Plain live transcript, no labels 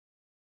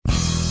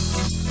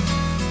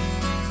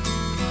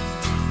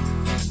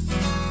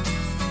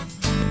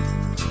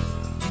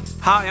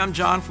Hi, I'm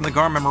John from the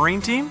Garmin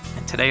Marine team,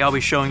 and today I'll be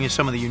showing you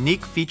some of the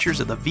unique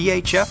features of the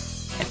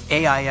VHF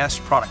and AIS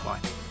product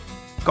line.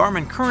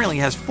 Garmin currently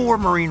has 4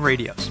 marine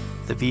radios,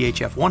 the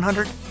VHF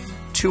 100,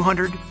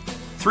 200,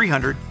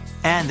 300,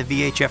 and the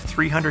VHF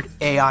 300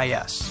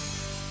 AIS.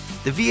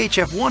 The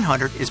VHF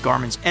 100 is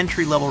Garmin's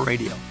entry-level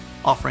radio,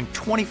 offering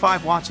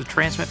 25 watts of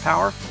transmit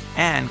power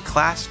and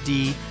Class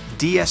D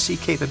DSC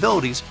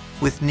capabilities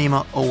with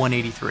NEMA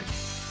 0183.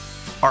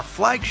 Our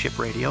flagship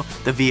radio,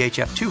 the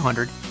VHF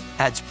 200,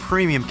 adds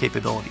premium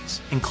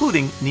capabilities,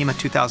 including NEMA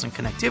 2000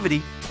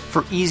 connectivity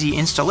for easy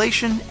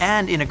installation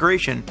and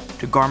integration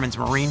to Garmin's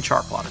marine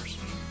chart plotters.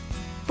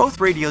 Both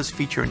radios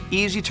feature an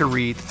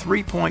easy-to-read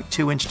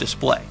 3.2-inch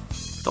display,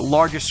 the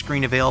largest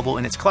screen available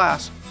in its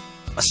class,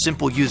 a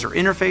simple user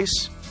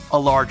interface, a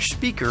large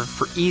speaker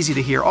for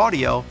easy-to-hear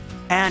audio,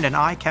 and an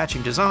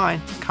eye-catching design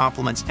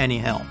complements any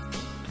helm.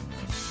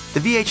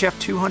 The VHF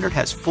 200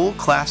 has full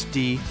Class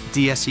D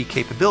DSC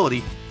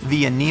capability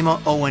via NEMA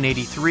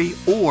 0183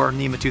 or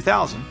NEMA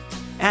 2000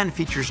 and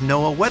features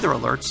NOAA weather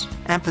alerts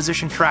and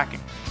position tracking,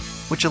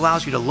 which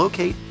allows you to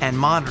locate and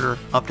monitor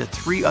up to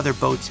 3 other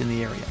boats in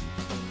the area.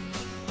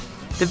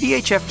 The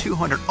VHF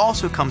 200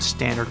 also comes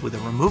standard with a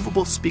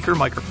removable speaker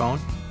microphone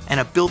and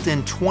a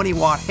built-in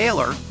 20-watt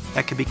hailer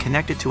that can be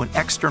connected to an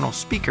external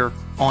speaker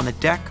on the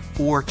deck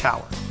or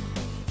tower.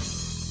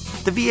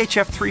 The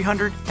VHF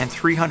 300 and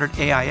 300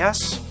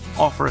 AIS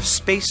offer a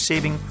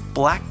space-saving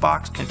black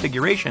box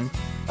configuration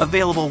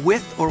available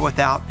with or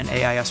without an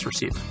AIS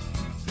receiver.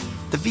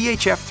 The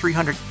VHF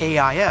 300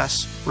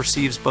 AIS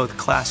receives both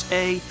Class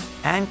A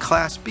and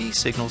Class B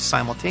signals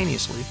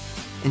simultaneously,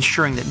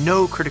 ensuring that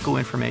no critical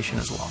information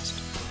is lost.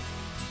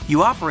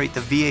 You operate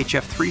the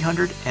VHF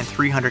 300 and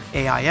 300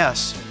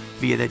 AIS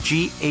via the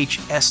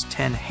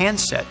GHS10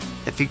 handset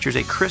that features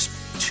a crisp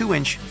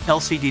 2-inch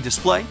LCD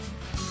display,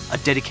 a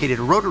dedicated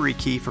rotary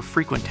key for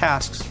frequent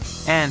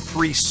tasks, and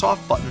 3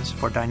 soft buttons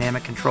for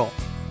dynamic control.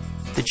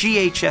 The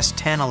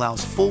GHS10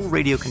 allows full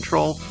radio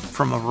control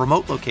from a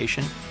remote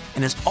location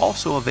and is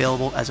also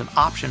available as an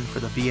option for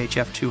the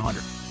VHF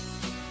 200.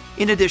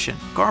 In addition,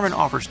 Garmin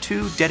offers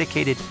 2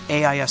 dedicated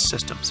AIS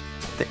systems,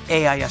 the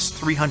AIS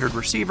 300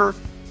 receiver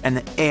and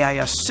the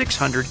AIS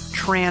 600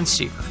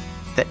 transceiver,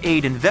 that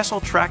aid in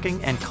vessel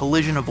tracking and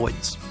collision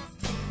avoidance.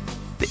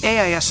 The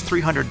AIS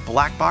 300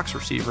 black box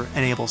receiver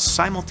enables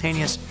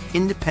simultaneous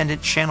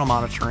independent channel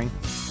monitoring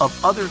of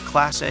other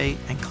Class A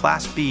and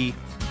Class B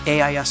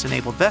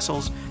AIS-enabled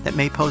vessels that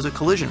may pose a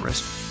collision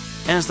risk,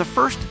 and is the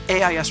first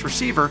AIS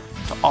receiver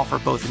to offer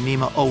both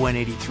NEMA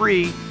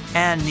 0183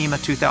 and NEMA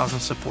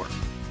 2000 support.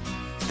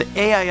 The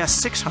AIS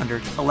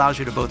 600 allows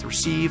you to both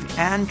receive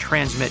and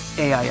transmit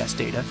AIS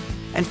data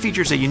and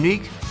features a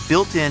unique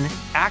built-in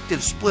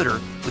active splitter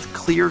with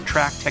clear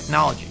track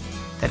technology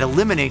that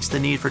eliminates the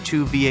need for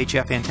 2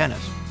 VHF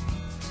antennas.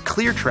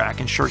 ClearTrack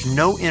ensures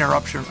no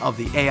interruption of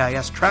the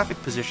AIS traffic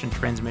position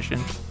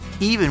transmission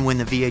even when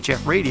the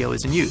VHF radio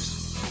is in use.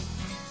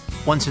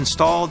 Once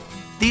installed,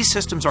 these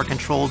systems are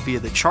controlled via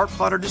the chart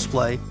plotter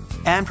display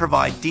and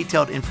provide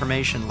detailed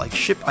information like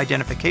ship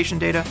identification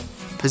data,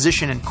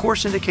 position and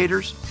course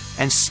indicators,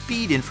 and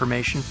speed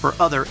information for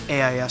other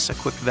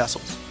AIS-equipped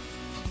vessels.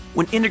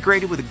 When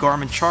integrated with a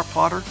Garmin chart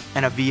plotter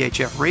and a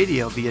VHF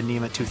radio via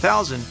NEMA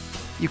 2000,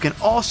 you can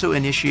also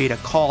initiate a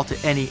call to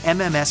any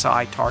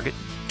MMSI target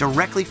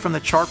directly from the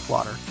chart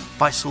plotter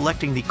by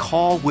selecting the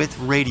Call with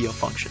Radio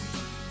function.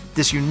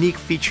 This unique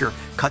feature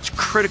cuts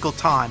critical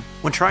time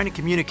when trying to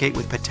communicate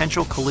with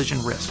potential collision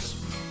risks.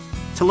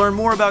 To learn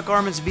more about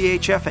Garmin's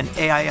VHF and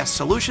AIS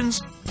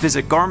solutions,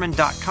 visit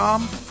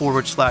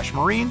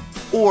garmin.com/marine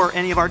or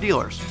any of our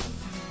dealers.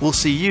 We'll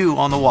see you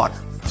on the water.